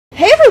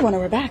everyone,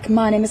 we're back.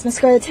 My name is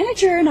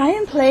MissScarletTanager, and I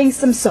am playing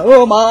some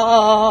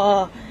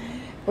SOMA.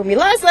 When we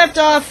last left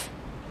off,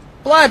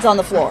 blood's on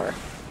the floor.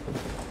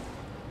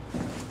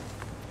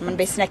 I'm gonna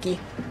be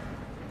sneaky.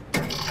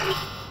 Wait,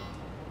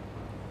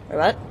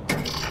 what?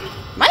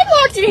 Am I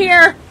locked in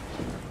here?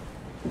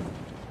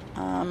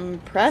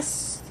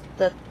 Press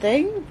the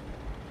thing?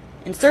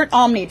 Insert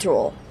Omni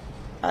tool.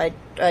 I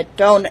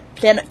don't...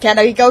 Can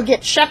I go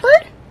get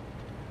Shepherd?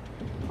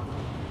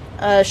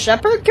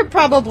 Shepherd could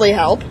probably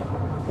help.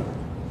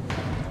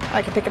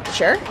 I can pick up the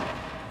chair.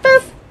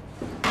 Poof!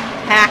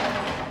 Ha!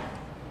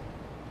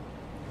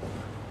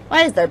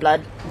 Why is there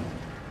blood?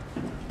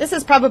 This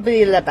is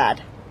probably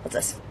bad. What's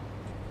this?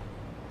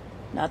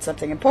 Not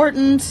something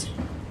important.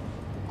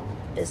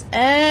 Is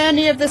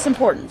any of this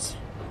important?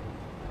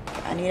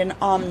 I need an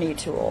Omni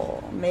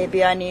tool.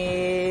 Maybe I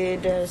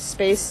need a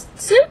space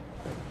suit?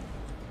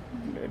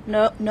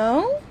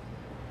 No?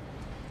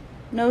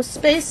 No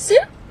space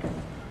suit?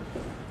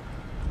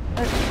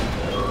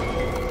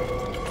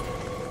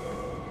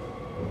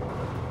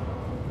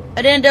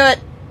 I didn't do it.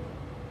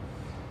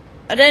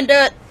 I didn't do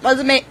it.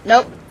 Wasn't me.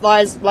 Nope.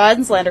 Lies. Lies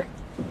and slander.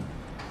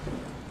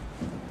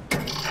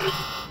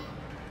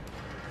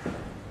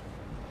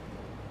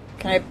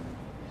 Can I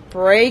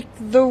break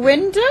the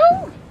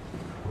window?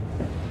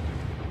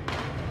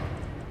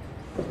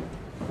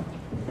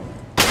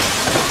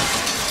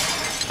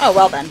 Oh,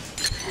 well then.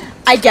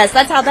 I guess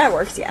that's how that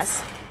works,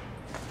 yes.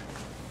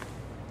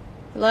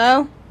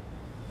 Hello?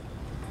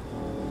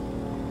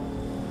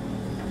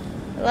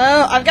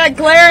 Hello? I've got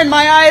glare in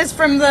my eyes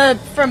from the...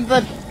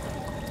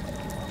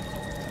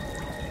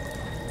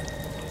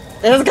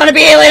 This is gonna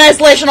be Alien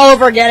Isolation all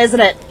over again,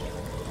 isn't it?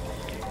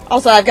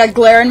 Also, I've got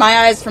glare in my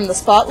eyes from the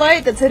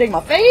spotlight that's hitting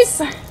my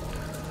face.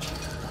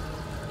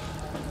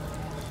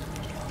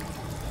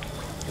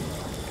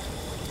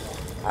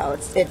 Oh,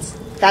 it's...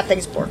 That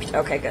thing's borked.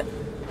 Okay, good.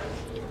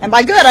 And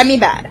by good, I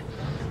mean bad.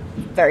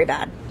 Very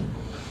bad.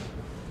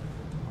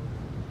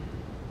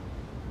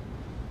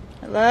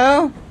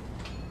 Hello?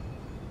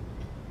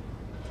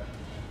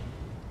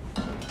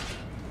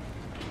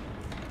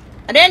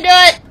 I didn't do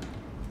it!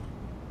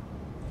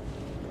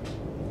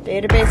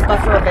 Database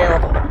buffer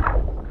available.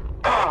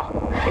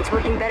 Oh, it's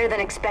working better than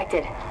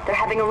expected. They're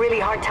having a really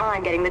hard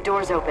time getting the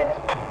doors open.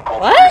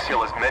 What?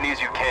 Seal as many as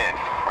you can,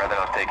 rather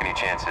not take any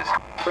chances.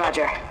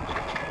 Roger.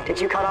 Did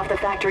you cut off the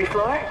factory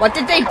floor? What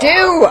did they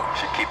do?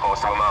 Should keep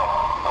most of them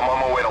out. I'm on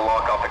my way to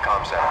lock off the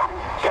comm center.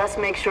 Just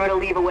make sure to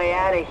leave a way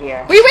out of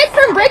here. We went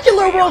from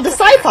regular world to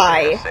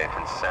sci-fi. Safe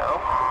and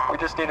sound. We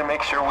just need to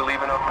make sure we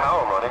leave enough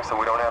power running so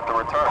we don't have to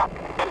return.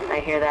 I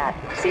hear that.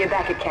 See you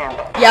back at camp.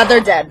 Yeah,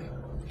 they're dead.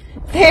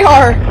 They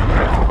are...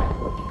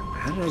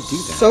 How did I do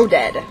that? So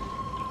dead.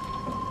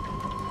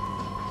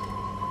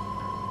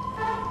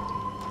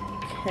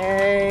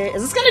 Okay...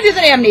 Is this gonna do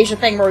the amnesia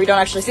thing where we don't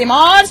actually see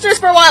monsters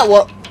for a while?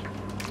 Whoa.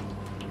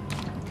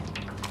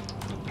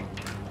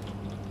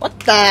 What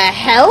the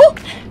hell?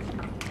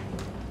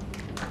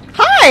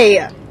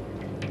 Hi!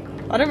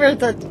 Whatever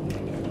the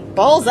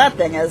balls that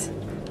thing is.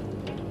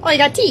 Oh, you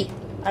got tea.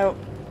 Oh.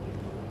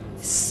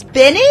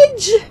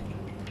 Spinach?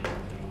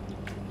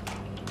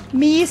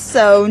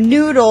 Miso,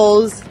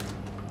 noodles,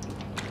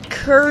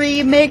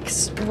 curry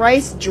mix,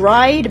 rice,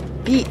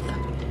 dried beef.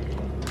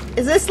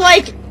 Is this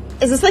like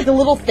the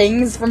little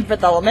things from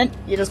Fifth Element?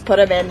 You just put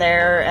them in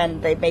there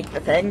and they make the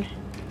thing?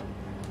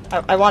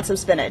 I want some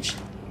spinach.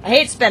 I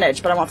hate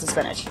spinach, but I want some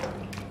spinach.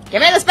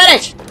 Give me the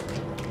spinach!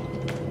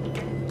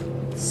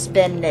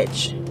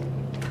 Spinach.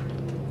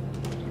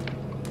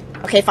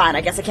 Okay, fine.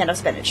 I guess I can't have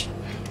spinach.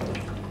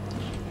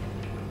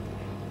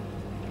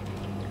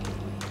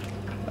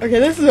 Okay,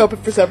 this is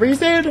open for some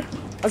reason.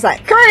 What's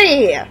that?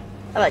 Curry! I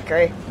like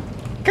curry.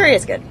 Curry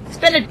is good.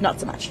 Spinach, not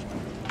so much.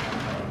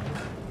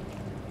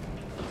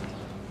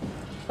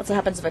 What's what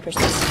happens if I push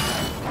this?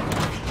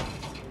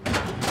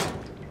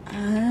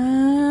 Oh.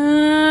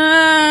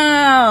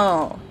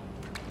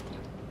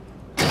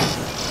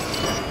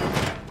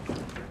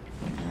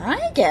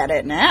 I get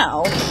it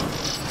now.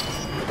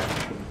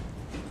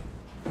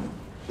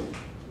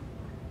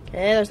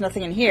 Okay, there's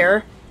nothing in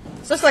here.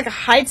 This looks like a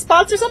hide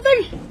spots or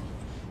something?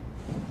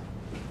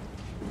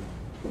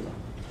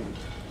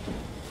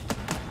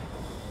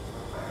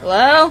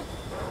 Hello?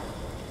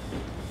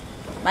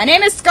 My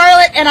name is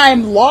Scarlet and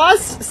I'm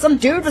lost. Some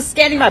dude was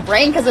scanning my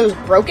brain because it was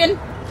broken.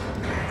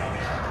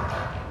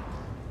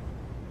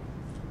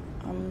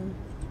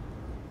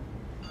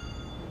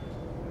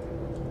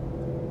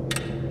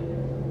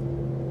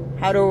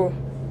 How do...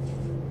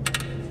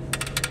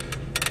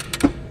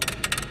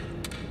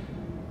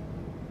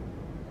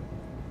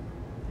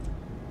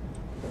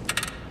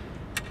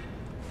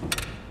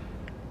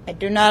 I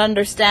do not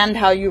understand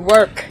how you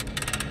work.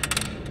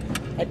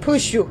 I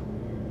push you.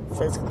 It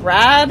says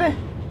grab.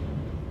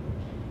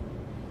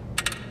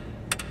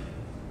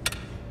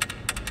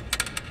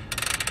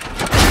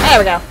 There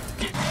we go.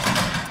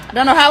 I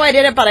don't know how I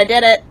did it, but I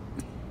did it.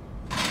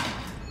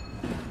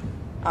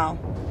 Oh.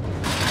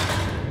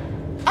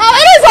 Oh,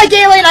 it is like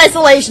Alien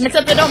Isolation,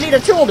 except I don't need a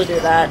tool to do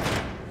that.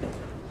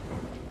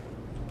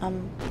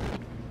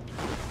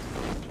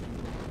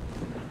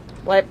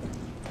 What?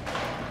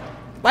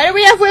 Why do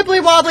we have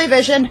wibbly wobbly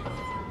vision?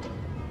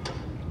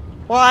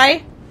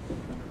 Why?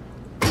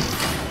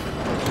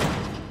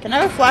 Can I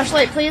have a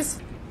flashlight, please?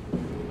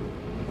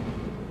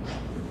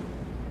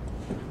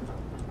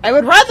 I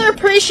would rather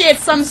appreciate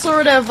some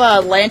sort of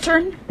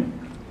lantern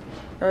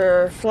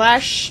or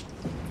flash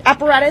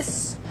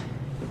apparatus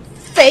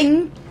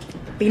thing.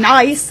 Be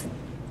nice.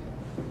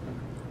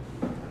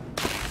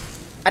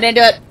 I didn't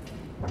do it.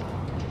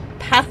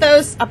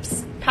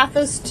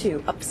 Pathos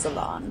 2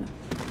 Upsilon.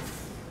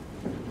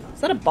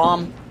 Is that a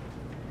bomb?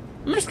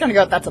 I'm just gonna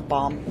go with that's a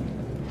bomb.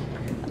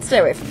 Let's stay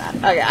away from that.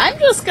 Okay, I'm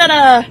just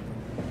gonna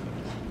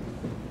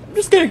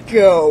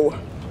go.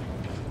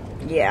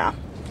 Yeah.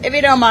 If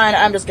you don't mind,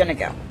 I'm just gonna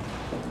go.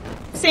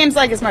 Seems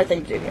like a smart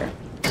thing to do here.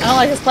 I don't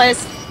like this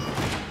place.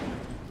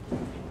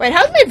 Wait,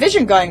 how's my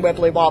vision going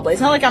wibbly wobbly?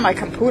 It's not like I'm on my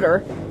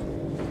computer.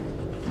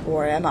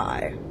 Or am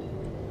I?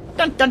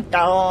 Dun dun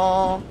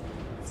dun.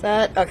 Is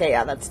that okay?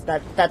 Yeah, that's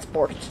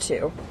borked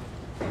too.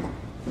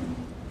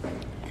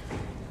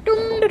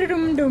 Dum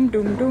dum dum dum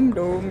dum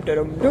dum dum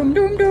dum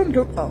dum dum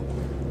dum. Oh.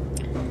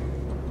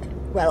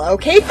 Well,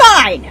 okay,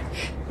 fine.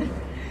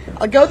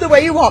 I'll go the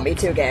way you want me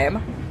to,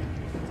 game.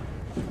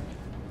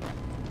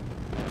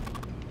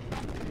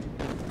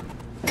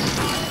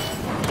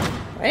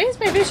 Why does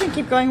my vision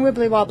keep going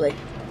wibbly wobbly?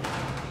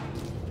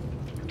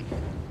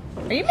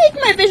 Are you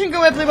making my vision go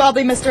wibbly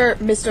wobbly,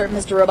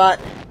 Mr. Robot?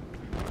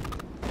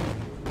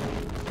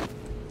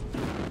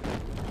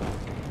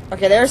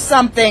 Okay, there's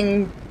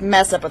something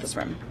messed up with this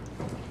room.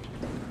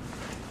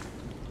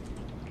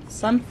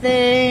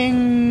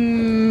 Something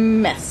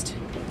messed.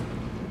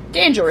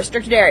 Danger,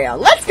 restricted area.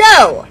 Let's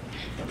go!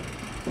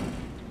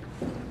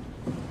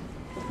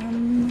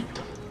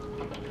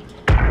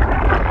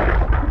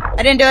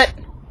 I didn't do it.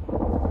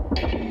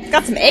 It's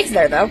got some eggs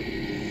there, though.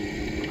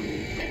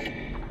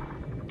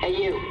 Hey,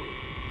 you.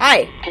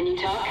 Hi. Can you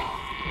talk?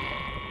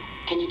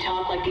 Can you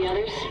talk like the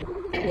others?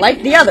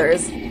 Like the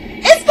others?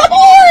 It's the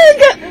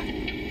Borg!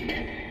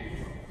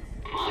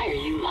 Why are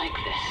you like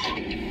this?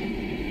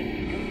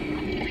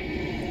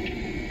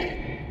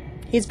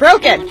 He's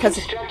broken, because...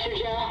 Structure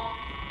gel?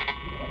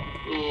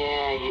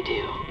 Yeah, you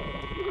do.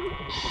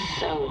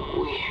 So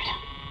weird.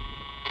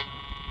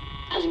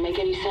 Doesn't make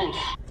any sense.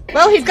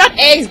 Well, he's got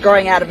eggs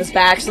growing out of his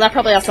back, so that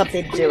probably has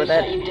something to do with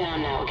Shut it. you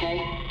down now, okay?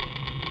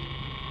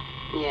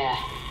 Yeah,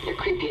 you're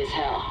creepy as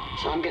hell,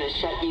 so I'm gonna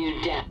shut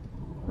you down.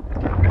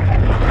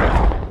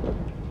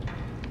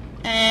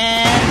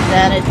 And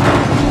then it...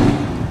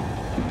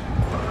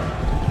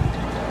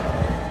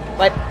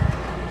 What?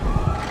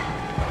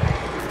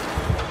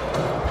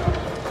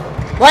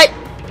 What?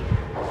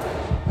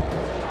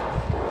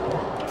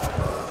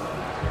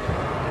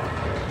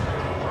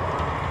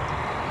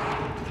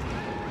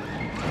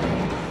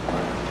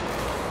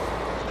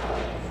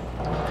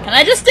 Can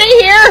I just stay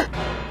here?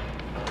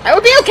 I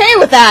would be okay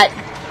with that.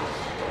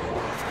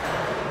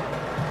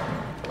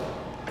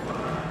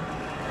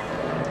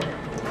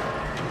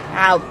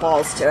 Ow,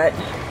 balls to it.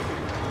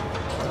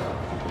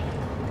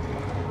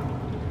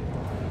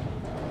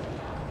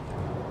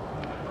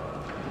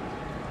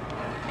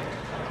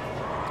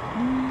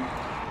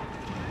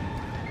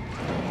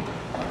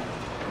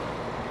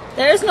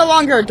 There is no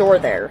longer a door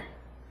there.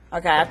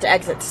 Okay, I have to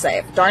exit to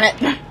save. Darn it.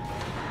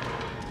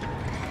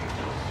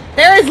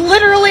 There is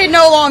literally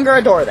no longer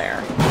a door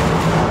there.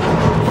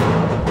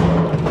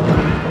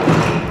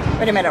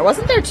 Wait a minute,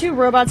 wasn't there two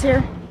robots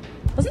here?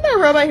 Wasn't there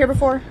a robot here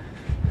before?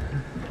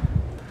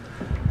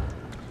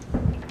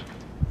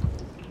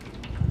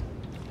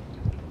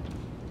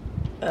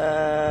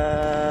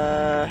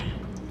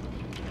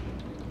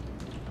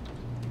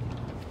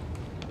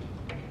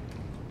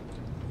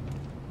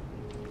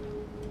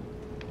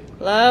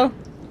 Hello?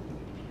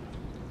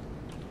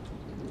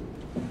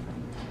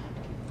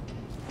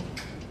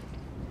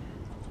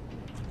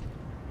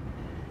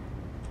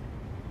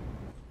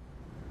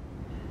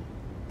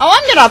 Oh,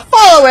 I'm gonna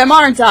follow him,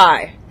 aren't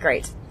I?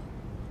 Great.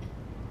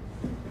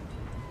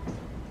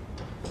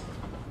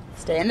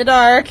 Stay in the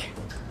dark.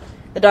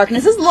 The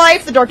darkness is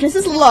life, the darkness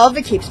is love,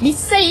 it keeps me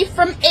safe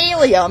from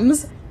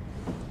aliens.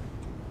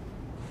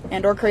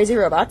 And or crazy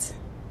robots.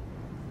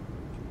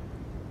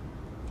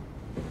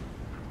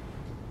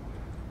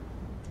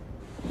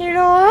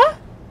 Hello?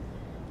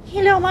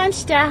 Hello,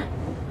 monster.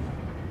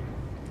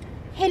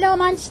 Hello,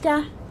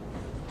 monster.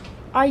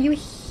 Are you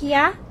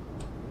here?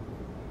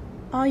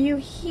 Are you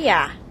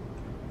here?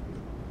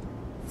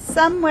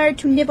 Somewhere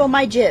to nibble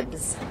my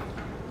jibs.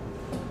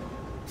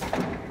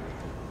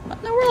 What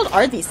in the world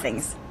are these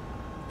things?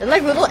 They're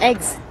like little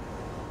eggs.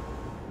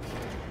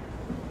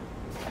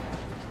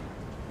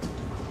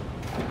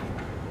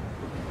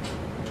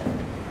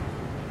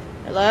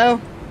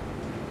 Hello?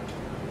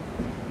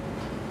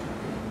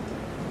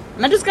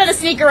 I'm just gonna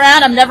sneak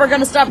around. I'm never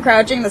gonna stop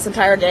crouching this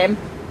entire game.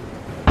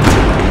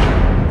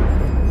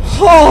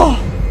 Oh!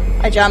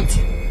 I jumped.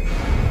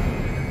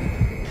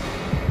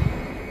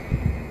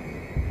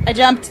 I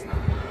jumped.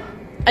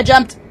 I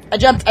jumped. I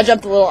jumped. I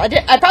jumped a little. I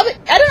don't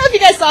know if you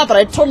guys saw it, but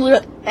I totally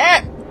went.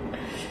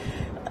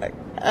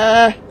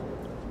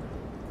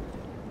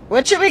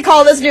 What should we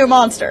call this new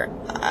monster?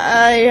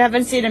 I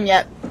haven't seen him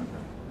yet.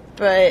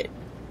 But...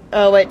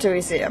 oh, wait till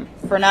we see him.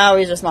 For now,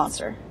 he's just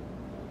monster.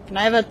 Can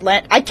I have a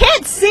lantern? I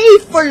can't see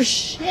for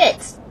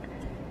shit!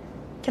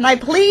 Can I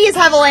please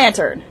have a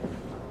lantern?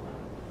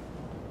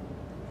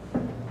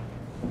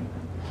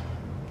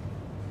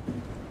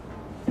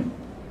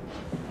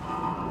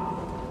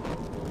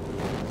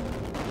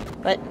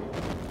 What?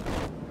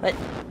 What?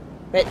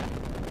 Wait.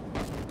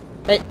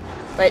 Wait.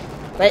 Wait.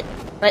 Wait.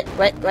 Wait.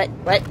 Wait. Wait.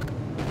 Wait.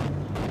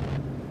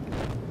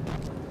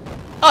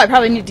 Oh, I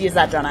probably need to use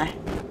that, don't I?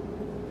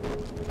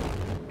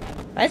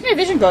 Why is my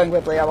vision going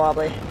wibbly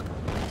wobbly?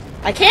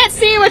 I can't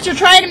see what you're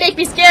trying to make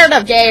me scared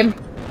of, game!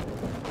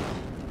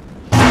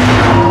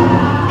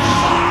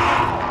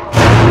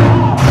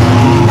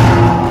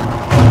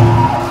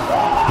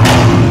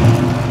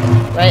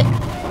 Wait.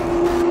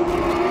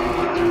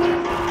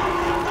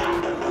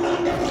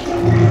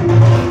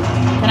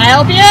 Can I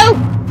help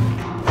you?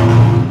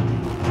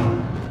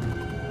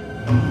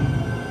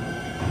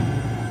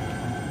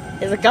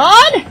 Is it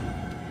gone?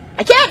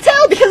 I can't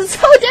tell because it's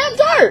so damn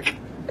dark!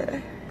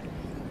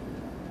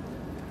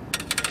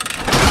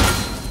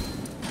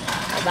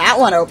 That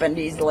one opened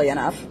easily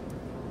enough.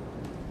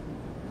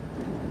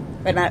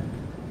 Wait a minute.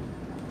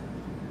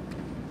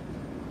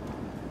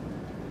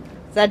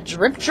 Is that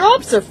drip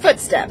drops or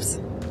footsteps?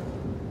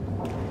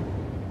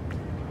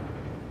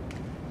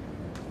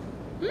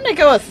 I'm gonna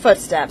go with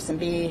footsteps and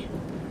be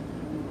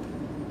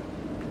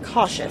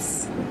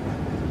cautious.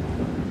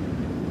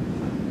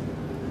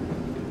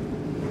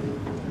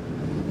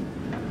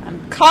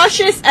 I'm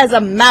cautious as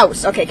a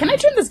mouse. Okay, can I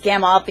turn this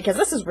gamma off? Because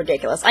this is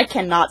ridiculous. I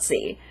cannot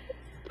see.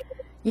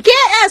 You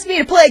can't ask me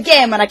to play a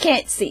game when I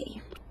can't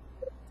see.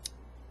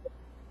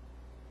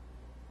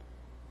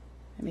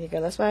 Let me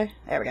go this way.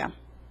 There we go.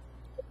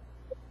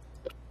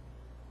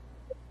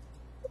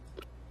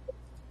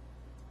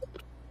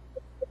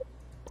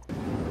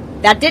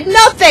 That did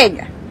nothing!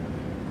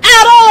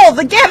 At all!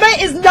 The gamma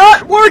is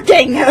not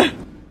working!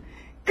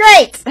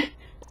 Great!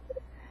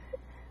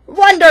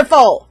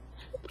 Wonderful!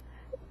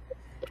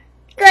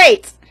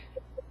 Great!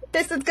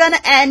 This is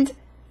gonna end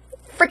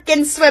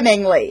frickin'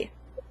 swimmingly.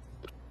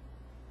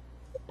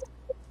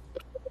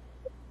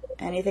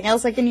 Anything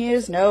else I can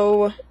use?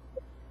 No.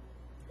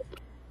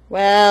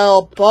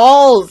 Well,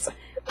 balls!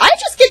 I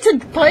just get to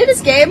play this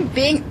game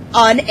being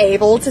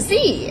unable to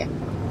see.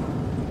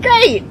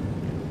 Great!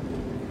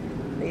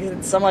 Makes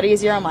it somewhat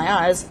easier on my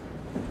eyes.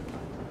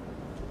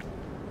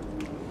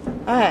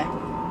 Okay.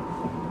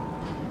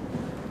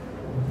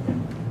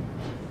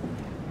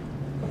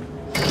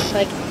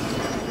 Like...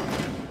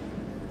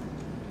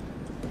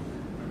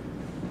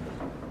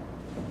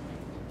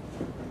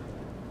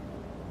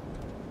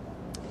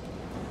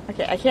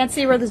 okay, I can't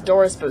see where this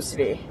door is supposed to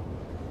be.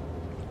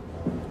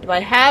 Do I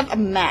have a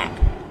map?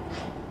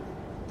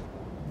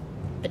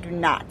 I do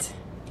not.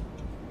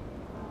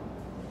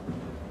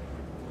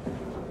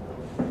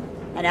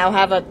 I now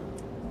have a...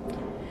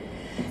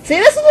 see,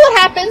 this is what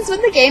happens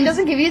when the game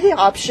doesn't give you the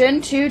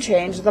option to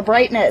change the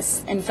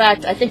brightness. In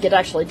fact, I think it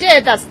actually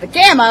did. That's the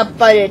gamma,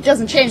 but it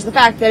doesn't change the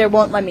fact that it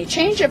won't let me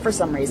change it for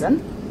some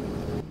reason.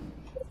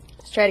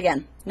 Let's try it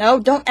again. No,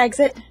 don't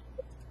exit.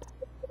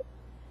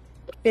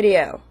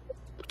 Video.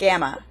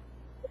 Gamma.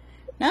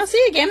 Now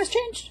see, gamma's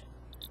changed.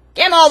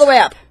 Gamma all the way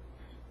up.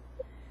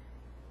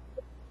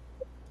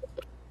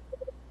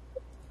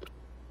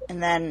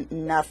 And then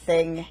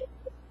nothing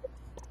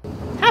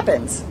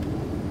happens.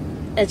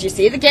 As you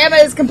see, the gamma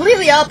is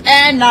completely up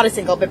and not a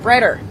single bit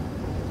brighter.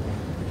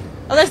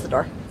 Oh, there's the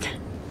door.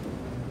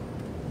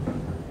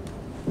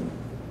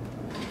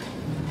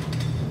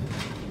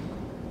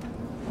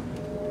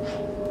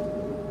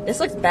 This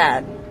looks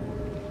bad.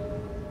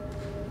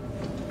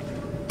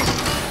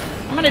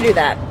 I'm gonna do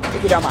that,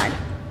 if you don't mind.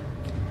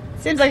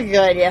 Seems like a good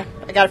idea.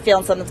 I got a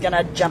feeling something's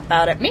gonna jump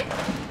out at me.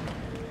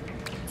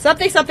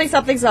 Something, something,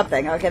 something,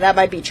 something. Okay, that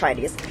might be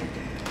Chinese.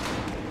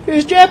 If it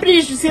was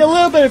Japanese, you see a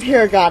little bit of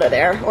hiragana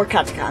there, or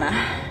katakana.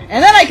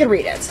 And then I can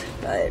read it,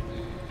 but...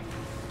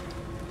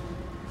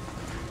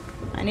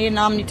 I need an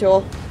Omni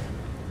tool.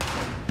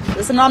 Is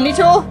this an Omni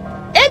tool?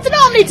 It's an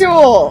Omni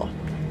tool!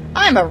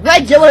 I'm a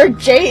regular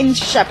Jane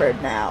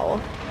Shepherd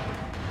now.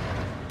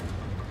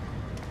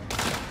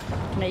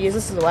 Can I use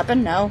this as a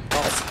weapon? No?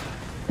 Balls.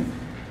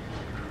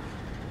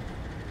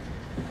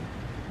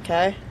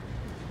 Okay.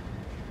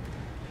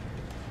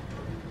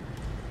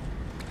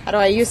 How do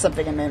I use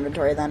something in my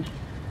inventory then?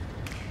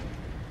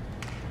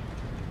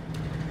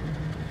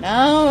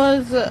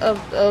 No?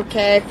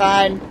 Okay,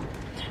 fine.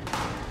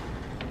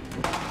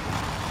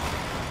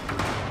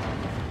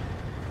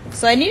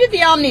 So I needed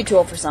the Omni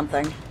tool for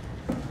something.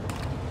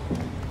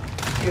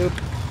 Goop.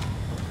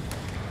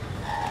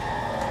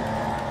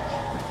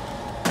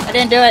 I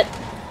didn't do it.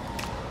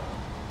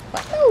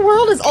 What in the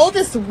world is all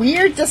this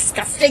weird,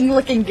 disgusting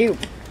looking goop?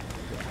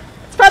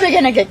 It's probably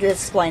gonna get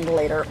explained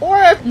later.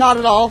 Or not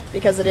at all,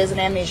 because it is an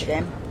amnesia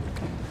game.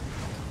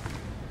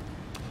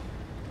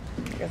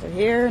 Go through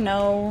here,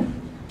 no.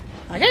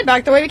 Okay,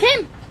 back the way we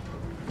came.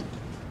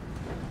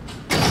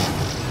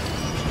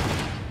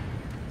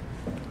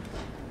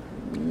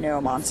 No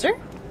monster.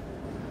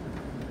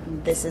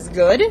 This is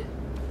good.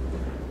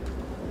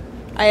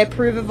 I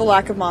approve of a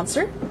lack of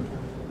monster.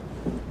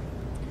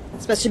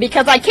 Especially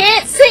because I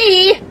can't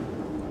see!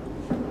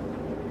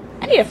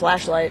 I need a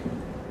flashlight.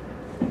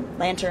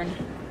 Lantern.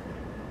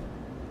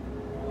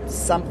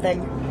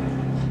 Something.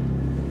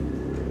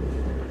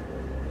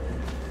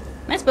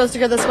 Am I supposed to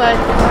go this way?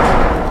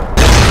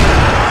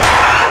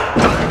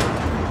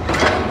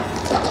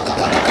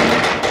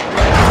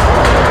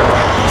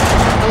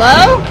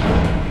 Hello?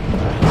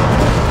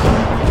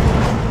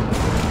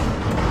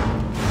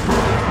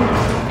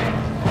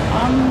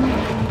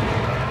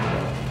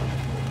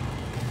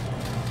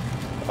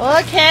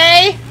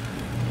 Okay.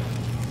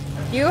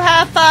 You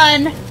have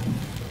fun.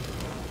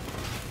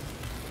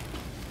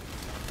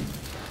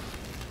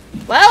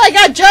 Well, I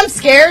got jump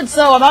scared,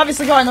 so I'm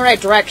obviously going the right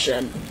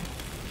direction.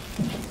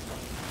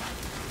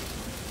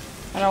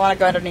 I don't want to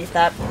go underneath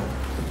that.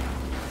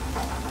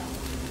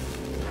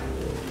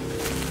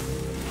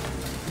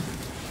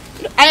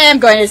 I am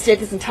going to stay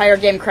this entire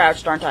game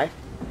crouched, aren't I?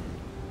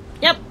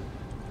 Yep.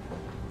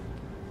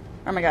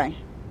 Where am I going?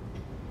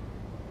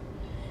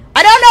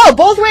 I don't know!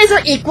 Both ways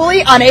are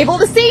equally unable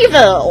to see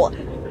Ville!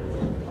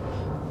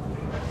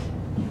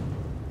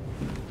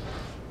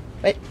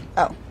 Wait.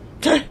 Oh.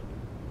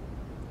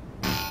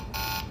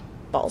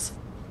 Balls.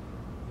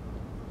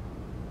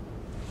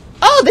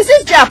 Oh, this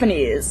is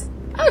Japanese!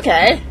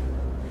 Okay.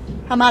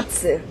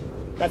 Hamatsu.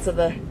 That's what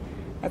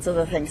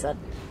the thing said.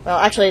 Well,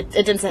 actually, it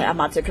didn't say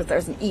Hamatsu because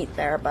there's an E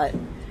there, but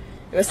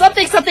it was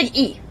something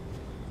E.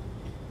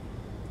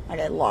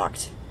 Okay,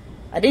 locked.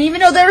 I didn't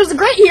even know there was a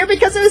grate here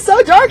because it was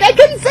so dark I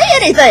couldn't see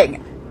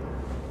anything!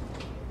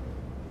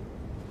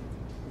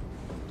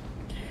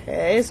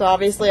 Okay, so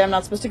obviously I'm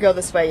not supposed to go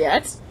this way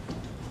yet.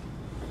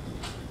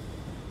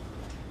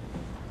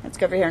 Let's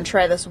go over here and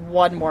try this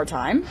one more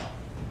time.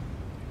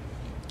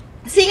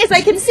 Seeing as I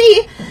can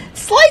see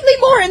slightly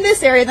more in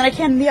this area than I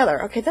can in the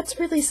other. Okay, that's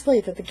really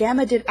sweet that the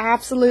gamma did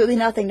absolutely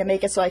nothing to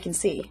make it so I can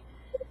see.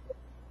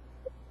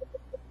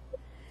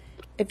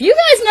 If you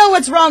guys know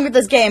what's wrong with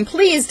this game,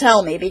 please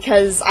tell me,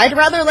 because I'd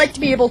rather like to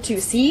be able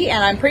to see,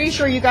 and I'm pretty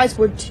sure you guys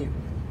would too.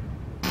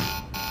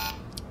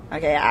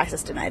 Okay,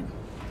 access denied.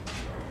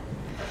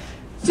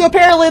 So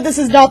apparently this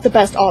is not the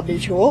best Omni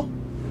tool.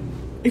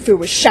 If it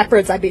was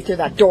Shepard's, I'd be through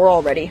that door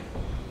already.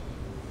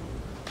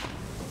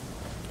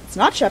 It's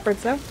not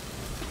Shepard's, though.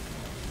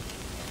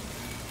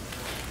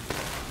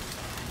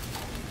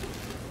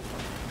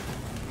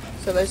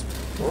 So there's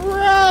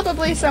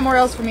probably somewhere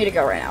else for me to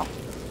go right now.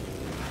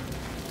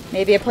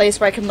 Maybe a place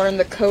where I can learn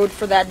the code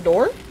for that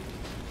door?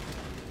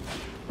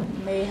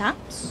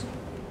 Mayhaps.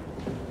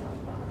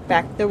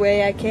 Back the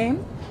way I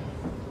came?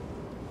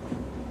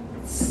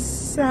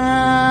 Something?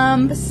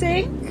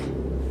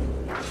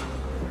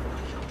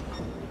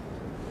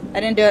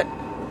 I didn't do it.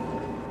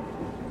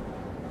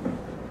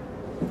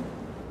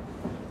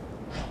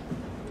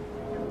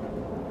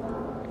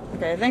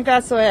 Okay, I think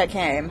that's the way I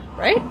came,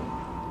 right?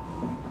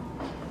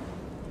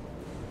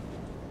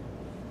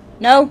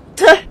 No?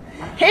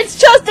 It's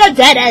just a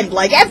dead end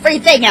like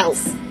everything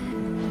else!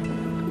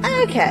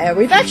 Okay,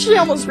 we've actually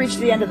almost reached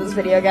the end of this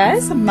video,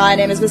 guys. My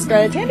name is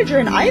MissScarletTanager,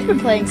 and I've been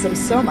playing some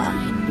SOMA.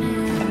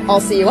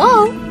 I'll see you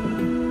all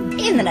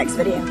in the next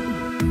video.